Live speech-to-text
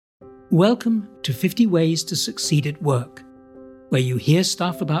Welcome to 50 Ways to Succeed at Work, where you hear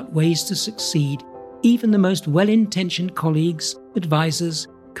stuff about ways to succeed even the most well-intentioned colleagues, advisors,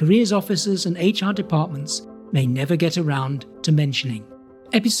 careers officers and HR departments may never get around to mentioning.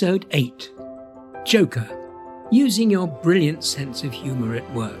 Episode 8. Joker. Using your brilliant sense of humour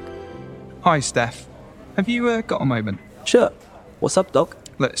at work. Hi, Steph. Have you got a moment? Sure. What's up, Doc?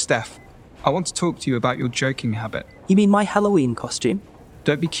 Look, Steph, I want to talk to you about your joking habit. You mean my Halloween costume?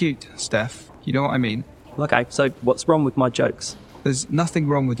 Don't be cute, Steph. You know what I mean. Okay, so what's wrong with my jokes? There's nothing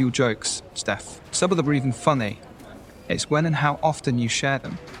wrong with your jokes, Steph. Some of them are even funny. It's when and how often you share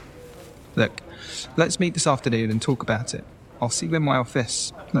them. Look, let's meet this afternoon and talk about it. I'll see you in my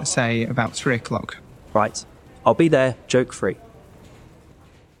office, let's say about 3 o'clock. Right. I'll be there, joke-free.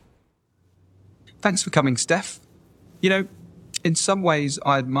 Thanks for coming, Steph. You know, in some ways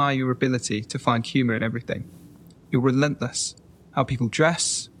I admire your ability to find humour in everything. You're relentless. How people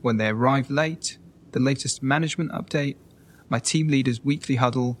dress, when they arrive late, the latest management update, my team leader's weekly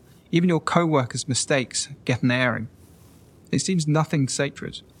huddle, even your co-workers' mistakes get an airing. It seems nothing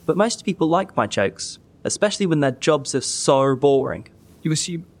sacred. But most people like my jokes, especially when their jobs are so boring. You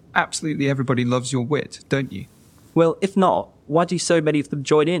assume absolutely everybody loves your wit, don't you? Well, if not, why do so many of them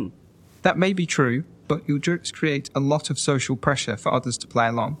join in? That may be true, but your jokes create a lot of social pressure for others to play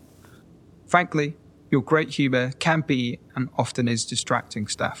along. Frankly, your great humour can be and often is distracting,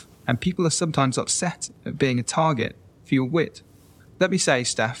 Steph, and people are sometimes upset at being a target for your wit. Let me say,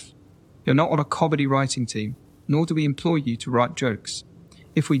 Steph, you're not on a comedy writing team, nor do we employ you to write jokes.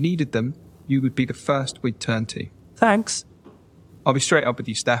 If we needed them, you would be the first we'd turn to. Thanks. I'll be straight up with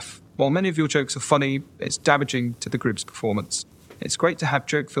you, Steph. While many of your jokes are funny, it's damaging to the group's performance. It's great to have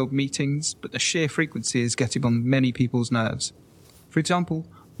joke-filled meetings, but the sheer frequency is getting on many people's nerves. For example,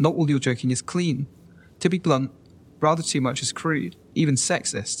 not all your joking is clean. To be blunt, rather too much is crude, even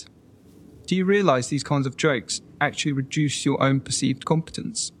sexist. Do you realise these kinds of jokes actually reduce your own perceived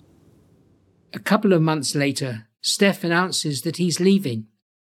competence? A couple of months later, Steph announces that he's leaving.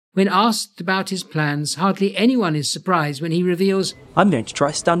 When asked about his plans, hardly anyone is surprised when he reveals, I'm going to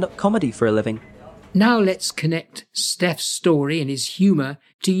try stand-up comedy for a living. Now let's connect Steph's story and his humour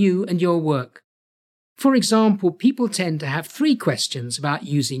to you and your work. For example, people tend to have 3 questions about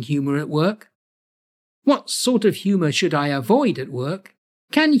using humour at work. What sort of humour should I avoid at work?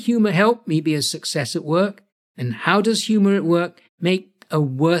 Can humour help me be a success at work? And how does humour at work make a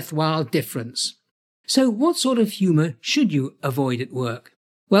worthwhile difference? So what sort of humour should you avoid at work?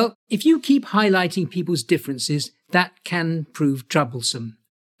 Well, if you keep highlighting people's differences, that can prove troublesome.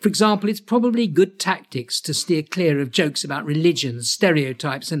 For example, it's probably good tactics to steer clear of jokes about religion,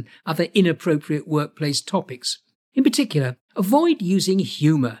 stereotypes, and other inappropriate workplace topics. In particular, avoid using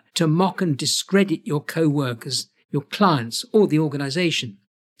humour to mock and discredit your co-workers, your clients, or the organisation.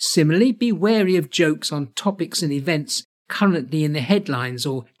 Similarly, be wary of jokes on topics and events currently in the headlines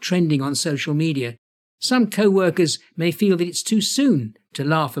or trending on social media. Some co-workers may feel that it's too soon to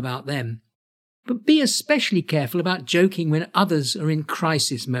laugh about them. But be especially careful about joking when others are in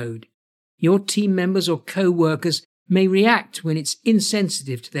crisis mode. Your team members or co-workers may react when it's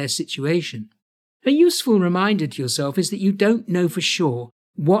insensitive to their situation. A useful reminder to yourself is that you don't know for sure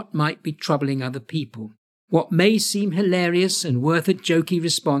what might be troubling other people. What may seem hilarious and worth a jokey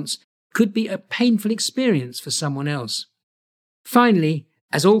response could be a painful experience for someone else. Finally,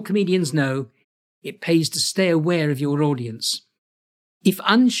 as all comedians know, it pays to stay aware of your audience. If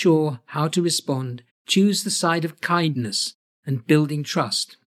unsure how to respond, choose the side of kindness and building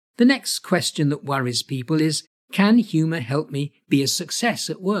trust. The next question that worries people is, can humour help me be a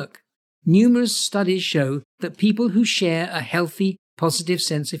success at work? Numerous studies show that people who share a healthy, positive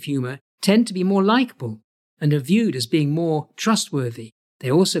sense of humour tend to be more likeable and are viewed as being more trustworthy.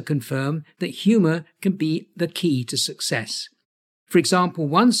 They also confirm that humour can be the key to success. For example,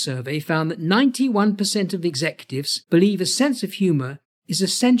 one survey found that 91% of executives believe a sense of humour is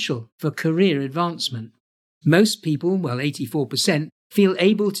essential for career advancement. Most people, 84%, feel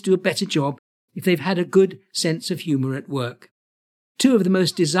able to do a better job if they've had a good sense of humour at work. 2 of the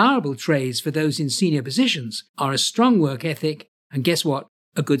most desirable traits for those in senior positions are a strong work ethic and, guess what,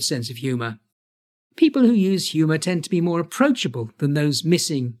 a good sense of humour. People who use humour tend to be more approachable than those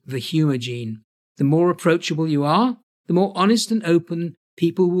missing the humour gene. The more approachable you are, the more honest and open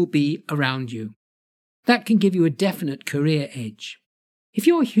people will be around you. That can give you a definite career edge. If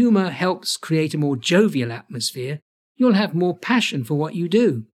your humour helps create a more jovial atmosphere, you'll have more passion for what you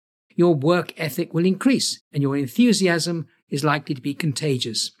do. Your work ethic will increase and your enthusiasm is likely to be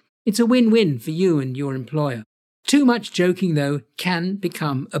contagious. It's a win-win for you and your employer. Too much joking, though, can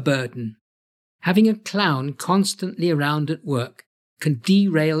become a burden. Having a clown constantly around at work can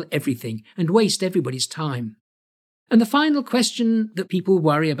derail everything and waste everybody's time. And the final question that people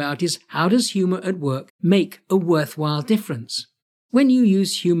worry about is, how does humour at work make a worthwhile difference? When you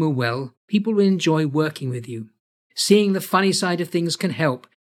use humour well, people will enjoy working with you. Seeing the funny side of things can help.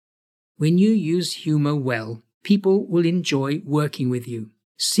 When you use humour well, people will enjoy working with you.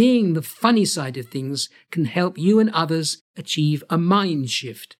 Seeing the funny side of things can help you and others achieve a mind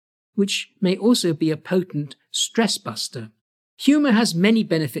shift, which may also be a potent stress buster. Humour has many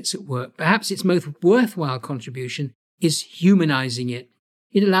benefits at work. Perhaps its most worthwhile contribution is humanising it.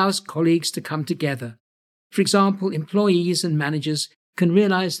 It allows colleagues to come together. For example, employees and managers can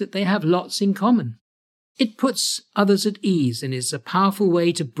realise that they have lots in common. It puts others at ease and is a powerful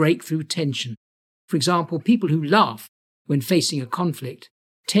way to break through tension. For example, people who laugh when facing a conflict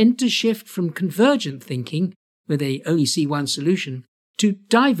tend to shift from convergent thinking, where they only see one solution, to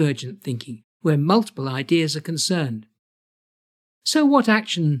divergent thinking, where multiple ideas are concerned. So what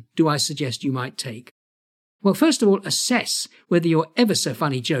action do I suggest you might take? Well, first of all, assess whether your ever so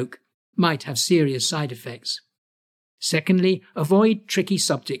funny joke might have serious side effects. Secondly, avoid tricky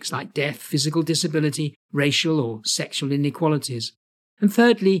subjects like death, physical disability, racial or sexual inequalities. And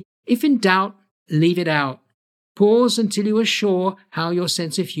thirdly, if in doubt, leave it out. Pause until you are sure how your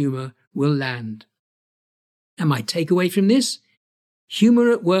sense of humour will land. And my takeaway from this?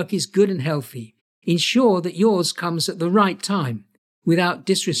 Humour at work is good and healthy. Ensure that yours comes at the right time, without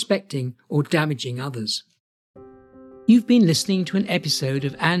disrespecting or damaging others. You've been listening to an episode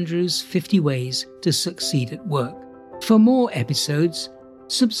of Andrew's 50 Ways to Succeed at Work. For more episodes,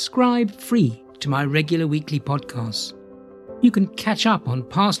 subscribe free to my regular weekly podcasts. You can catch up on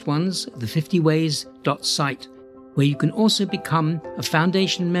past ones at the 50ways.site, where you can also become a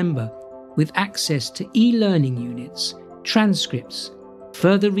Foundation member with access to e-learning units, transcripts,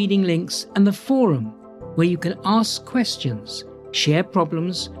 further reading links, and the forum, where you can ask questions, share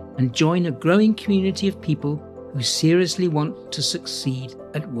problems, and join a growing community of people who seriously want to succeed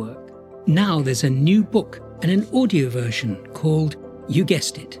at work. Now there's a new book and an audio version called, you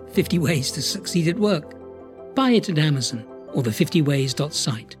guessed it, 50 Ways to Succeed at Work. Buy it at Amazon or the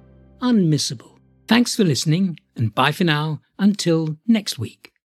 50ways.site. Unmissable. Thanks for listening, and bye for now until next week.